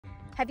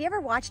Have you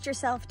ever watched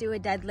yourself do a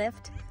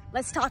deadlift?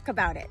 Let's talk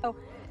about it. So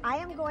I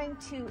am going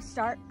to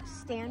start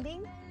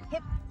standing,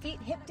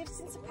 feet hip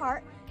distance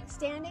apart,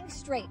 standing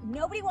straight.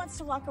 Nobody wants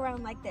to walk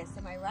around like this,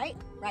 am I right?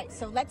 Right,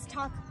 so let's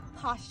talk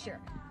posture.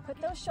 Put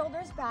those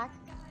shoulders back,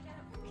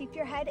 keep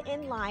your head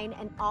in line,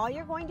 and all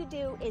you're going to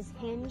do is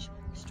hinge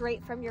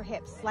straight from your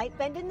hips. Slight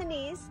bend in the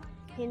knees,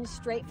 hinge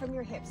straight from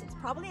your hips. It's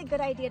probably a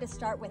good idea to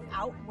start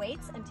without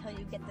weights until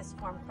you get this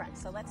form correct.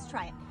 So let's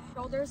try it.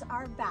 Shoulders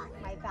are back.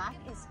 My back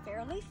is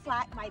fairly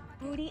flat. My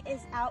booty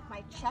is out.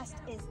 My chest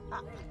is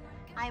up.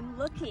 I'm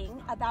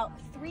looking about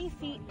 3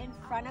 feet in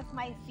front of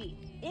my feet.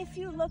 If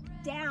you look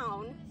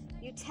down,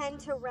 you tend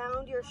to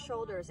round your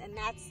shoulders, and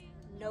that's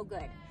no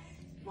good.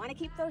 You want to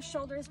keep those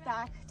shoulders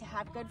back to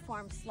have good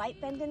form. Slight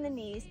bend in the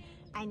knees,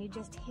 and you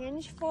just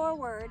hinge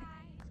forward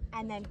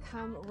and then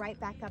come right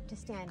back up to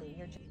standing.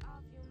 You're just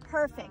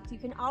perfect. You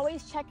can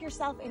always check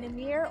yourself in a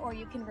mirror, or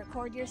you can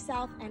record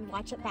yourself and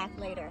watch it back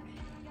later.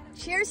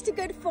 Cheers to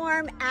good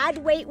form. Add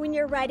weight when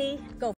you're ready. Go.